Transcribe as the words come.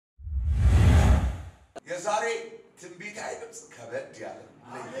የዛሬ ትንቢታዊ ድምጽ ከበድ ያለ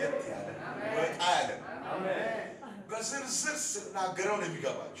ለየት ያለ ወጣ ያለ በዝርዝር ስናገረው ነው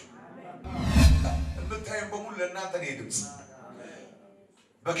የሚገባችሁ። የምታዩን በሙሉ ለእናንተ ነው ድምጽ።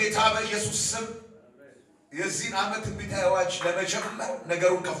 በጌታ በኢየሱስ ስም የዚህን ዓመት ትንቢታዊ አዋጅ ለመጀመር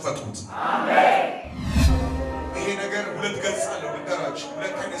ነገሩን ከፈቱት። አሜን። ይሄ ነገር ሁለት ገጽ አለው ልንገራችሁ።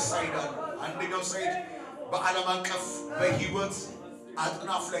 ሁለት አይነት ሳይድ አለው። አንደኛው ሳይድ በአለምአቀፍ በህይወት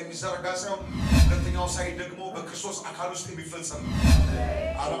አጥናፍ ላይ የሚዘረጋ ሳይሆን ሁለተኛው ሳይድ ደግሞ በክርስቶስ አካል ውስጥ የሚፈጸም ነው።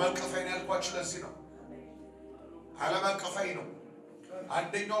 አለምአቀፋዊ ነው ያልኳችሁ ለዚህ ነው። አለምአቀፋዊ ነው።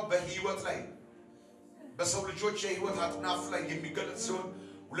 አንደኛው በህይወት ላይ በሰው ልጆች የህይወት አጥናፍ ላይ የሚገለጽ ሲሆን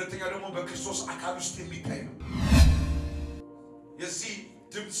ሁለተኛው ደግሞ በክርስቶስ አካል ውስጥ የሚታይ ነው። የዚህ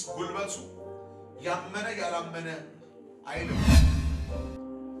ድምጽ ጉልበቱ ያመነ ያላመነ አይልም፣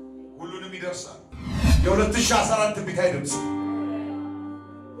 ሁሉንም ይደርሳል። የ2014 ትንቢታዊ ድምጽ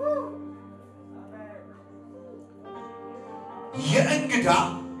የእንግዳ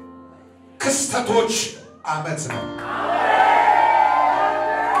ክስተቶች ዓመት ነው።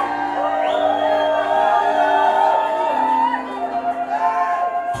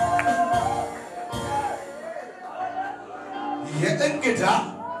 የእንግዳ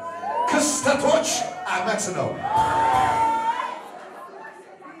ክስተቶች ዓመት ነው።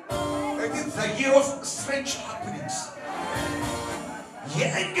 It is the year of strange happenings.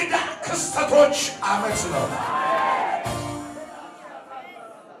 የእንግዳ ክስተቶች ዓመት ነው።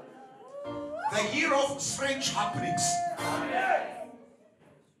 The year of strange happenings.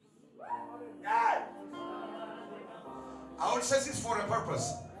 I will say this for a purpose,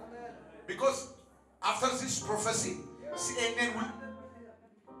 because after this prophecy, CNN will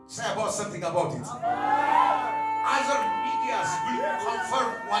say about something about it. Other medias will confirm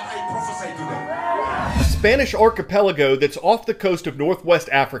what I prophesied today. A Spanish archipelago that's off the coast of northwest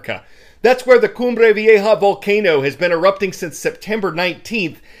Africa. That's where the Cumbre Vieja volcano has been erupting since September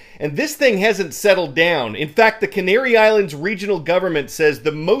 19th, and this thing hasn't settled down. In fact, the Canary Islands regional government says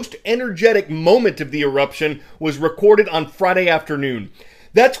the most energetic moment of the eruption was recorded on Friday afternoon.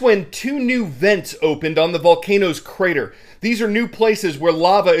 That's when 2 new vents opened on the volcano's crater. These are new places where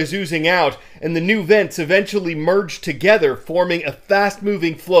lava is oozing out, and the new vents eventually merged together, forming a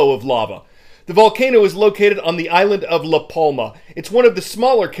fast-moving flow of lava. The volcano is located on the island of La Palma. It's one of the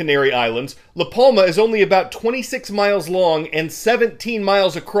smaller Canary Islands. La Palma is only about 26 miles long and 17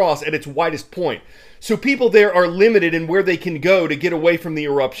 miles across at its widest point. So people there are limited in where they can go to get away from the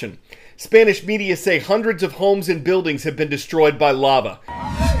eruption. Spanish media say hundreds of homes and buildings have been destroyed by lava.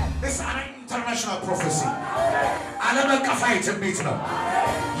 This is an international prophecy. አለምአቀፋዊ ትንቢት ነው።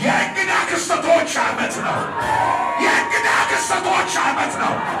 የእንግዳ ክስተቶች ዓመት ነው። የእንግዳ ክስተቶች ዓመት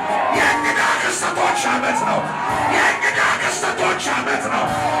ነው። የእንግዳ ክስተቶች ዓመት ነው። የእንግዳ ክስተቶች ዓመት ነው።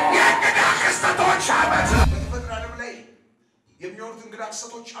 የእንግዳ ክስተቶች ዓመት ነው። በተፈጥሮ ዓለም ላይ የሚወሩት እንግዳ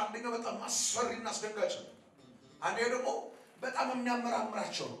ክስተቶች አንደኛው በጣም አስፈሪና አስደንጋጭ ነው። አንደኛው ደግሞ በጣም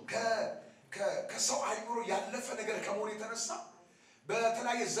የሚያመራምራቸው ነው። ከሰው አይምሮ ያለፈ ነገር ከመሆኑ የተነሳ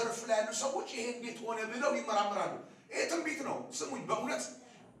በተለያየ ዘርፍ ላይ ያሉ ሰዎች ይሄ እንዴት ሆነ ብለው ይመራመራሉ። ይሄ ትንቢት ነው። ስሙኝ፣ በእውነት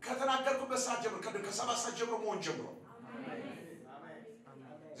ከተናገርኩበት ሰዓት ጀምሮ ከሰባት ሰዓት ጀምሮ መሆን ጀምሮ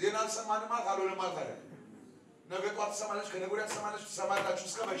ዜና አልሰማንም ማለት አልሆነም ማለት አይደለም። ነገ ጧት ትሰማለች፣ ከነገ ወዲያ ትሰማላችሁ።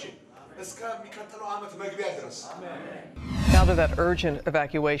 እስከ መቼ? እስከሚቀጥለው ዓመት መግቢያ ድረስ። Now to that urgent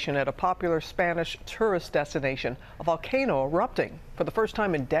evacuation at a popular Spanish tourist destination, a volcano erupting for the first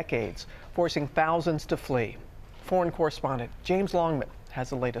time in decades, forcing thousands to flee. Foreign correspondent James Longman has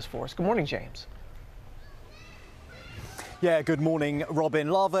the latest for us. Good morning, James. Yeah, good morning, Robin.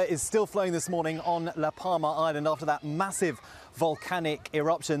 Lava is still flowing this morning on La Palma Island after that massive volcanic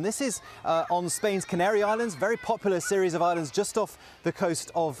eruption. This is on Spain's Canary Islands, very popular series of islands just off the coast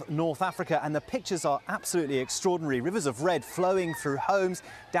of North Africa, and the pictures are absolutely extraordinary. Rivers of red flowing through homes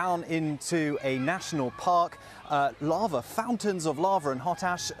down into a national park. Lava, fountains of lava and hot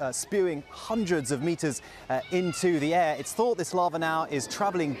ash spewing hundreds of meters into the air. It's thought this lava now is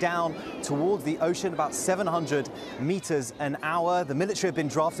traveling down towards the ocean, about 700 meters an hour. The military have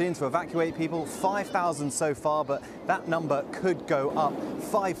been drafted in to evacuate people, 5,000 so far, but that number could go up.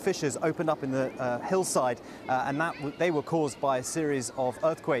 5 fissures opened up in the hillside, and they were caused by a series of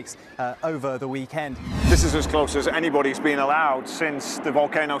earthquakes over the weekend. This is as close as anybody's been allowed since the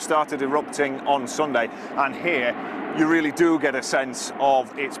volcano started erupting on Sunday, and here you really do get a sense of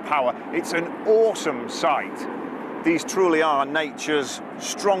its power. It's an awesome sight. These truly are nature's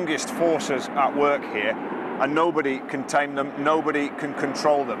strongest forces at work here, and nobody can tame them, nobody can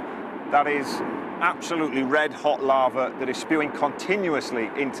control them. That is absolutely red hot lava that is spewing continuously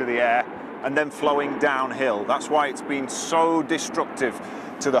into the air. and then flowing downhill. That's why it's been so destructive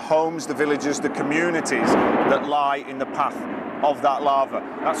to the homes, the villages, the communities that lie in the path of that lava.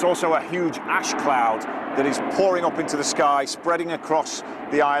 That's also a huge ash cloud that is pouring up into the sky, spreading across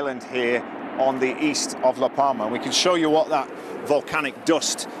the island here on the east of La Palma. And we can show you what that volcanic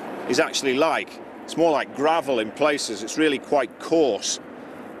dust is actually like. It's more like gravel in places. It's really quite coarse.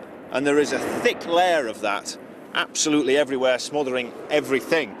 And there is a thick layer of that absolutely everywhere, smothering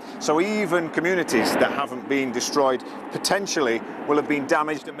everything. So even communities that haven't been destroyed potentially will have been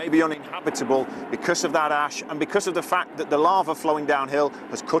damaged and maybe uninhabitable because of that ash and because of the fact that the lava flowing downhill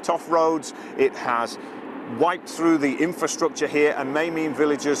has cut off roads, it has wiped through the infrastructure here and may mean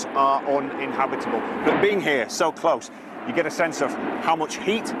villages are uninhabitable. But being here so close, you get a sense of how much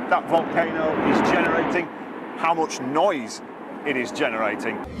heat that volcano is generating, how much noise it is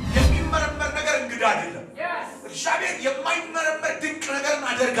generating. እግዚአብሔር የማይመረመር ድንቅ ነገር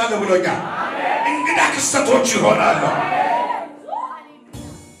አደርጋለሁ ብሎኛል እንግዳ ክስተቶች ይሆናሉ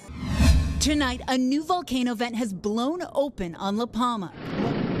Tonight, a new volcano vent has blown open on La Palma.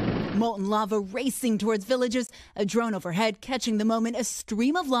 Molten lava racing towards villages, a drone overhead catching the moment a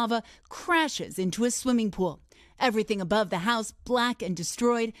stream of lava crashes into a swimming pool. Everything above the house black and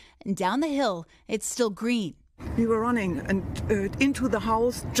destroyed, and down the hill, it's still green. We were running and into the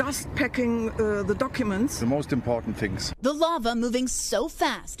house, just packing the documents. The most important things. The lava moving so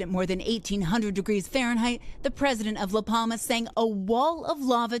fast at more than 1,800 degrees Fahrenheit, the president of La Palma saying a wall of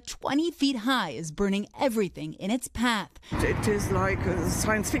lava 20 feet high is burning everything in its path. It is like a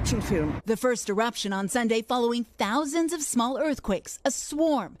science fiction film. The first eruption on Sunday following thousands of small earthquakes, a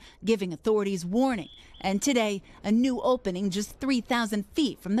swarm, giving authorities warning. And today, a new opening just 3,000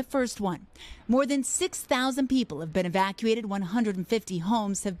 feet from the first one. More than 6,000 people have been evacuated. 150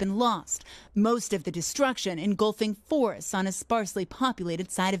 homes have been lost. Most of the destruction engulfing forests on a sparsely populated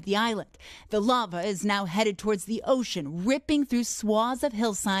side of the island. The lava is now headed towards the ocean, ripping through swaths of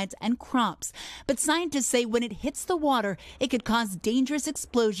hillsides and crops. But scientists say when it hits the water, it could cause dangerous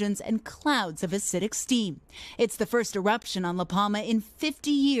explosions and clouds of acidic steam. It's the first eruption on La Palma in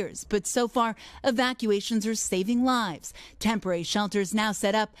 50 years, but so far, evacuations are saving lives. Temporary shelters now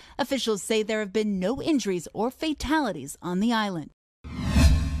set up. Officials say there have been no injuries or fatalities on the island.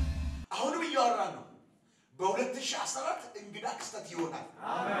 አሁንም እያወራ ነው በ2014 እንግዳ ክስተት ይሆናል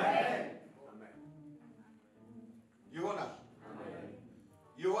አሜን ይሆናል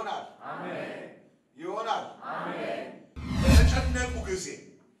ይሆናል አሜን ይሆናል አሜን በተጨነቁ ጊዜ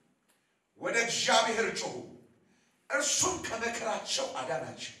ወደ እግዚአብሔር ጮኹ እርሱም ከመከራቸው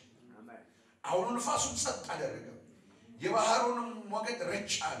አዳናቸው አሜን አሁን ንፋሱን ጸጥ አደረገ የባህሩንም ሞገድ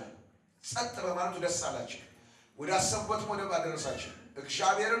ረጭ አለ ጸጥ በማለቱ ደስ አላቸው ወደ አሰቡበት ወደ ባደረሳቸው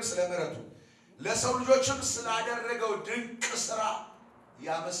እግዚአብሔርም ስለመረጡ ለሰው ልጆችም ስላደረገው ድንቅ ሥራ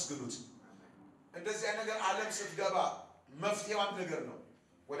ያመስግኑት እንደዚህ አይነት ነገር ዓለም ስትገባ መፍትሄው አንድ ነገር ነው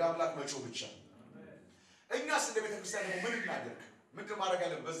ወደ አምላክ መጮህ ብቻ እኛስ እንደ ቤተ ክርስቲያን ነው ምን እናደርግ ምን ማድረግ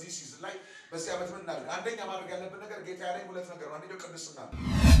አለብን በዚህ ሲዝን ላይ በዚህ ዓመት ምን እናደርግ አንደኛ ማድረግ ያለብን ነገር ጌታ ያለኝ ሁለት ነገር ነው አንደኛው ቅድስና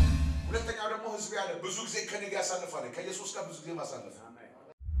ሁለተኛው ደግሞ ህዝብ ያለ ብዙ ጊዜ ከኔ ጋር ያሳልፋል ከኢየሱስ ጋር ብዙ ጊዜ ማሳለፍ